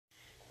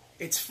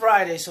It's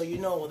Friday, so you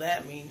know what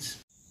that means.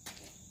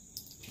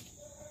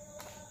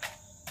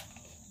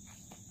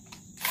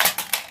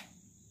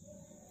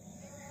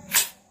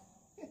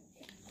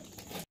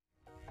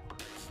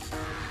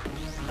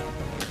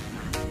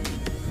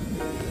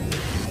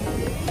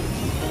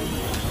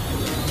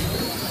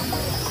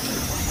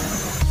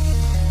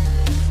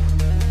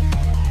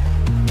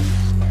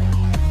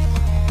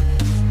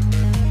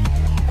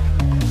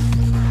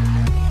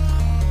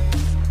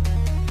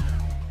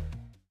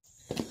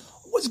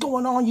 What's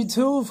going on,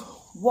 YouTube?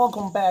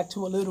 Welcome back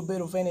to a little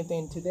bit of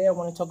anything. Today I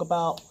want to talk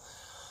about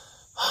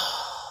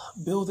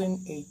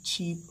building a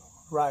cheap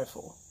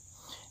rifle.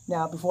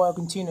 Now, before I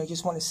continue, I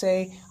just want to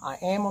say I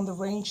am on the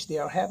range. They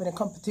are having a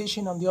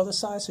competition on the other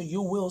side, so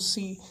you will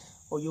see,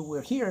 or you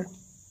will hear,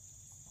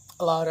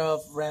 a lot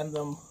of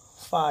random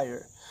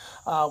fire.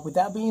 With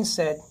that being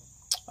said,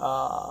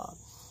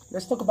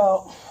 let's talk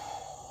about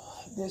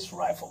this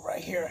rifle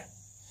right here.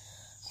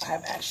 I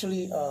have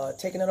actually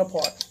taken it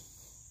apart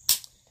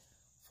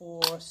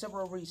for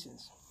several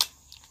reasons.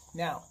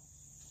 Now,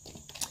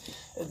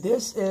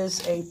 this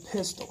is a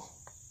pistol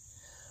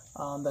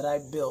that I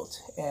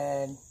built,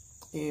 and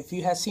if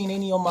you have seen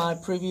any of my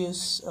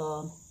previous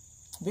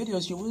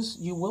videos,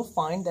 you will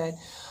find that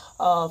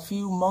a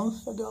few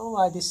months ago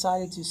I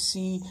decided to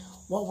see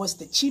what was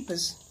the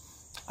cheapest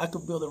I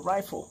could build a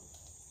rifle,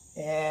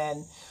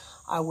 and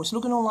I was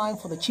looking online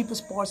for the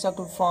cheapest parts I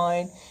could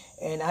find,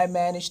 and I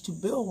managed to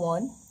build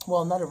one.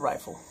 Well, not a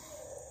rifle,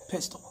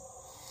 pistol,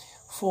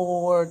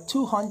 for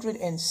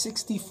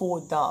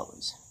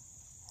 $264.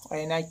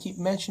 And I keep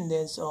mentioning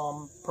this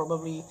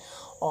probably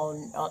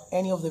on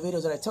any of the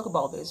videos that I talk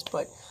about this,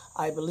 but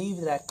I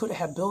believe that I could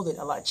have built it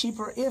a lot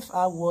cheaper if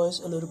I was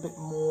a little bit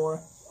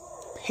more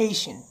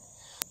patient.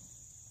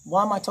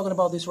 Why am I talking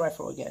about this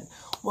rifle again?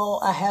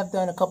 Well, I have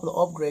done a couple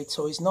of upgrades,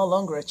 so it's no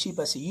longer as cheap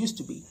as it used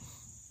to be.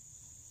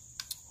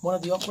 One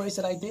of the upgrades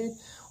that I did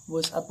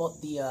was I bought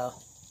the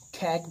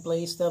CAG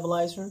blade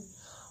stabilizer.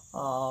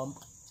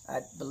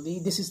 I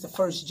believe this is the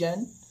first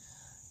gen,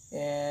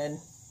 and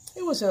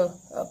it was a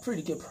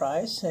pretty good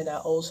price. And I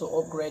also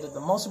upgraded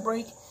the muzzle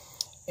brake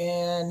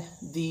and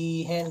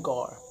the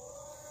handguard,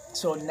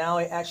 so now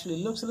it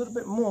actually looks a little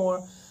bit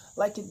more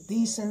like a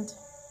decent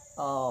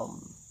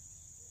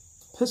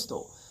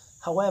pistol.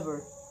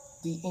 However,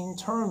 the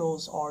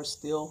internals are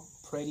still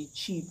pretty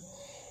cheap,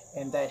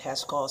 and that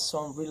has caused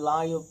some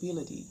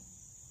reliability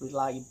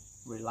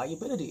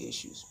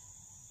issues,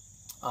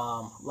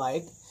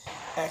 like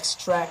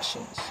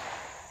extractions.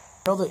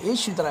 Another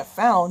issue that I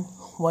found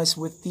was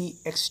with the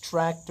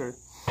extractor.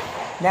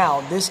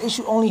 Now, this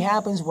issue only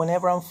happens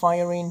whenever I'm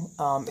firing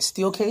a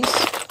steel case.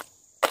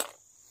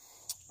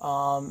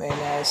 And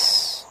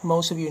as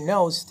most of you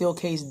know, steel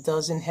case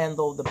doesn't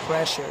handle the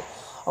pressure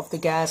of the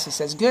gases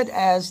as good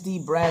as the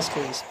brass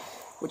case,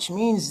 which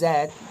means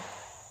that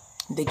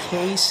the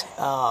case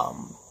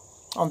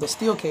on the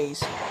steel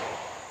case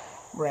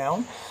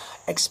round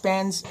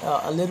expands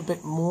a little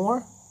bit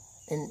more,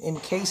 in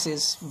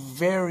cases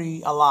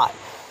vary a lot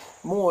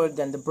more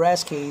than the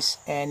brass case,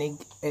 and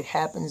it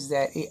happens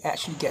that it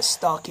actually gets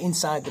stuck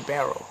inside the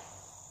barrel.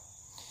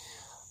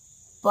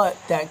 But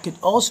that could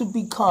also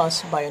be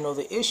caused by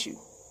another issue.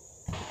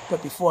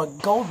 But before I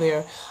go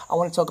there, I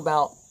want to talk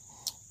about,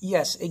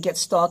 yes, it gets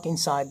stuck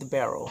inside the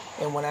barrel.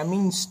 And when I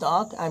mean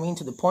stuck, I mean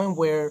to the point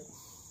where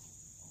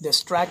the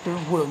extractor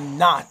will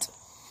not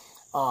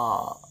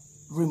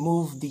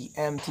remove the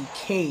empty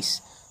case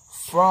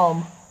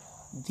from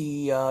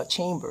the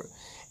chamber,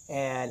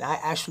 and I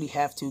actually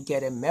have to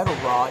get a metal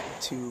rod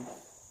to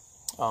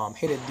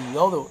hit it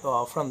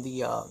from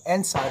the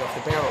inside of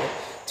the barrel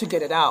to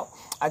get it out.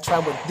 I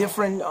tried with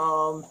different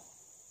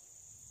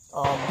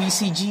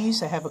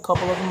BCGs. I have a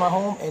couple of them in my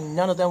home, and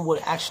none of them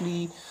would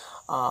actually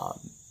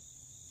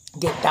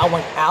get that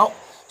one out.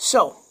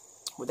 So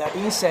with that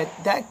being said,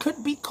 that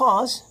could be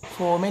caused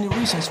for many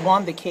reasons.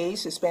 One, the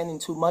case is expanding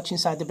too much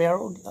inside the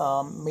barrel,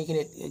 making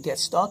it get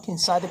stuck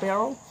inside the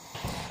barrel.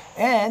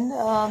 And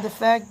the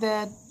fact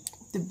that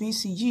the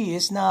BCG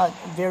is not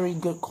very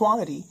good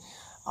quality,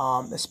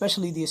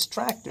 especially the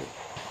extractor.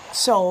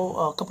 So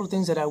a couple of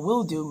things that I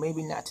will do,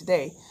 maybe not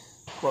today,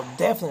 well,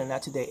 definitely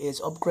not today, is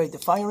upgrade the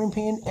firing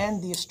pin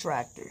and the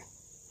extractor.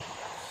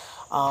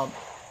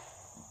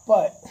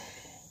 But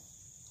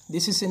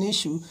this is an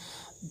issue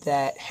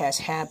that has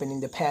happened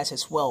in the past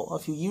as well. A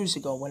few years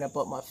ago, when I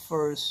bought my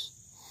first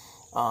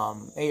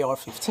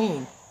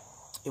AR15,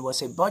 it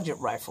was a budget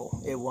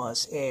rifle. It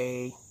was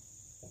a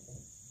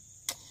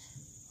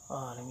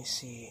let me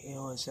see. It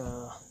was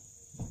a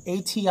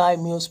ATI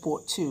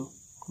Milsport 2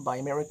 by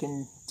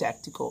American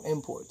Tactical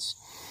Imports,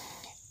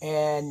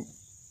 and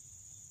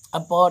I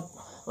bought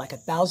like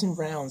 1,000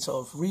 rounds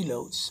of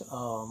reloads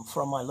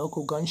from my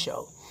local gun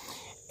show,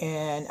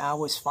 and I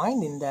was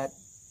finding that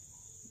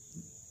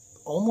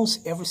almost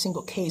every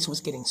single case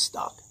was getting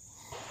stuck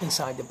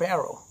inside the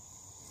barrel.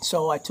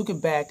 So I took it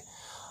back.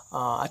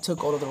 I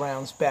took all of the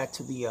rounds back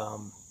to the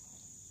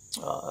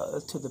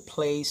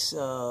place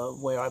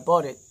where I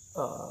bought it,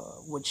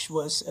 which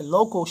was a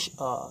local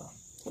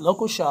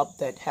shop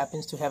that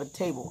happens to have a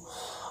table.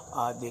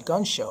 the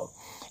gun show,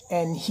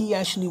 and he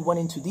actually went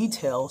into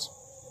details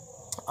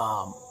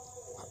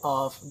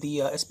of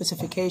the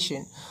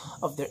specification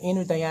of the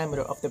inner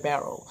diameter of the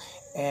barrel,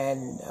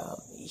 and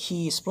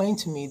he explained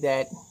to me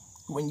that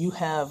when you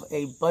have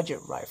a budget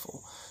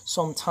rifle,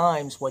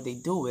 sometimes what they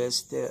do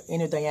is the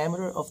inner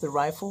diameter of the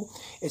rifle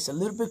is a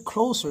little bit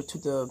closer to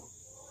the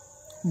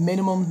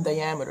minimum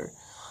diameter,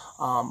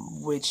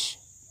 which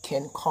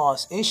can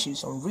cause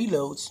issues on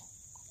reloads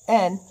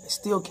and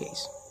steel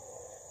case,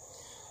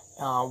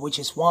 which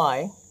is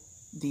why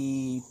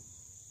the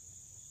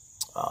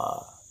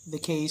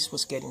case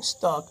was getting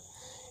stuck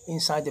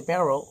inside the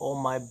barrel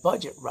on my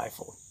budget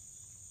rifle.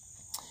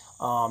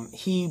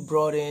 He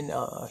brought in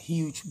a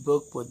huge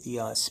book with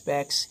the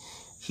specs.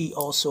 He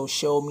also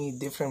showed me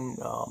different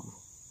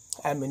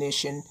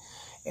ammunition,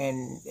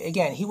 and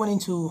again, he went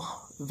into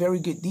very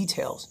good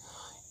details,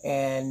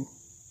 and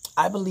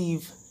I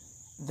believe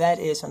that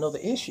is another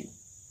issue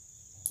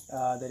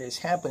that is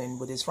happening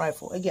with this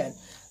rifle. Again,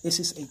 this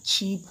is a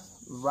cheap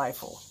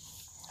rifle,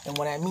 and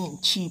when I mean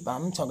cheap,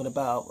 I'm talking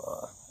about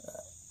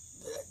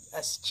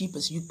as cheap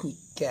as you could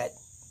get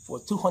for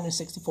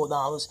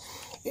 $264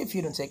 if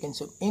you don't take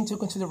into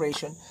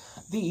consideration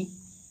the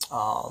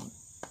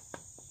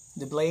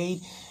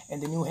blade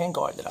and the new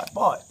handguard that I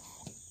bought.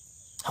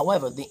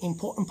 However, the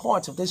important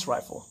parts of this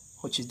rifle,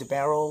 which is the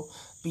barrel,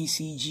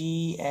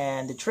 BCG,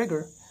 and the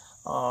trigger,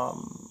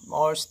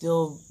 are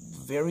still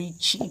very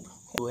cheap.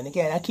 And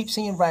again, I keep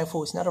saying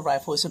rifle. It's not a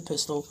rifle, it's a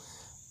pistol.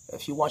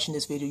 If you're watching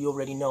this video, you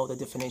already know the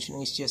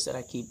definition. It's just that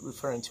I keep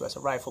referring to as a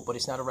rifle, but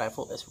it's not a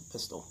rifle, it's a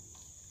pistol.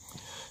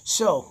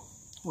 So,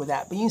 with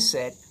that being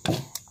said,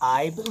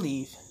 I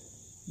believe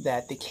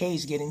that the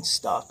case getting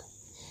stuck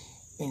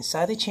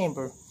inside the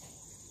chamber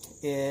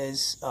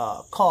is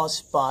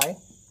caused by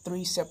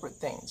three separate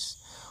things.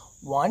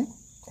 One,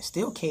 a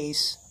steel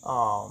case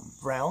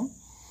round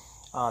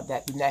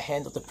that do not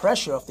handle the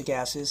pressure of the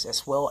gases,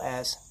 as well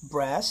as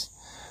brass.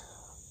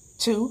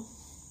 Two,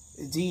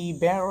 the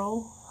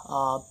barrel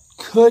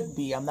could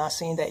be, I'm not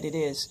saying that it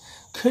is,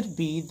 could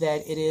be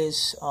that it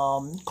is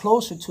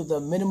closer to the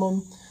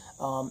minimum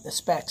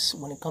specs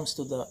when it comes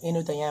to the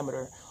inner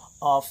diameter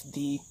of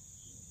the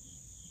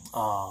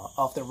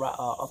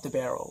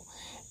barrel,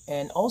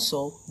 and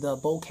also the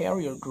bolt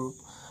carrier group,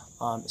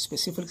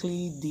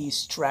 specifically the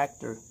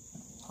extractor.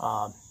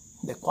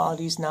 The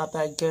quality is not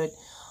that good.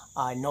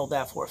 I know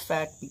that for a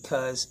fact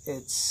because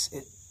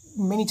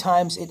many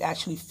times it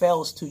actually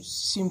fails to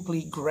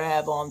simply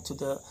grab onto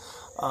the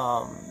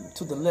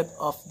lip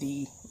of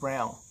the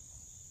round.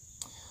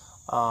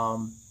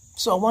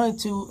 So I wanted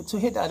to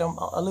hit that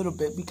a little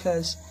bit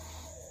because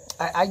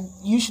I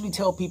usually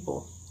tell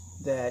people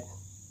that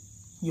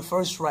your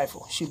first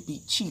rifle should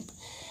be cheap,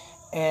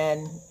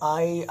 and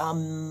I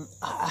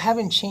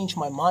haven't changed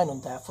my mind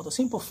on that for the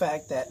simple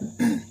fact that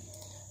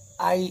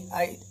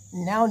I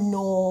now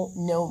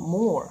know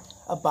more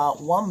about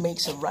what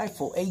makes a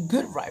rifle a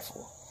good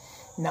rifle.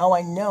 Now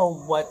I know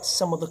what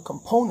some of the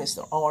components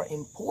that are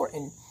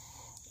important,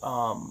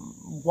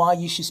 why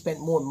you should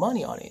spend more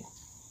money on it.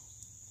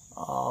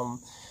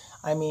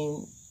 I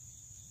mean,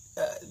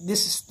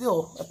 this is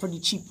still a pretty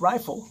cheap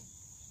rifle,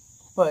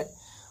 but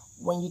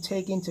when you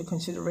take into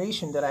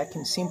consideration that I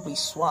can simply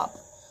swap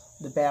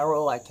the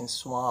barrel, I can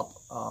swap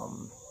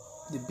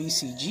the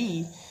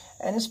BCG,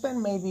 and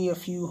spend maybe a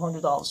few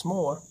 $100s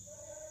more,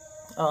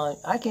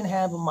 I can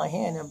have in my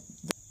hand a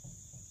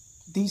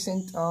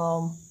decent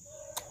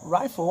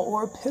rifle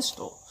or a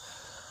pistol.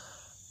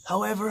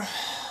 However,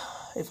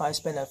 if I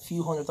spend a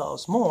few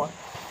 $100s more,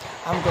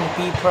 I'm going to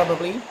be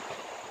probably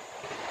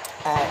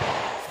at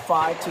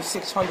 $500 to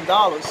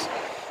 $600,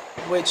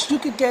 which you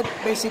could get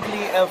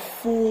basically a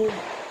full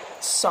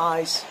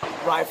size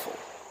rifle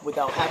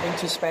without having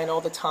to spend all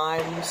the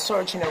time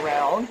searching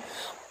around.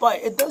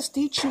 But it does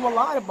teach you a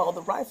lot about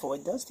the rifle.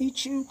 It does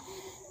teach you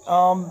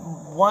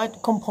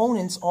what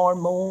components are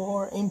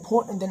more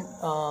important than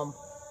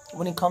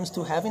when it comes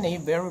to having a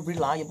very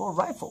reliable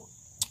rifle.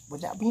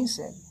 With that being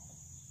said,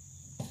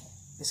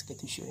 let's get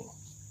to shooting.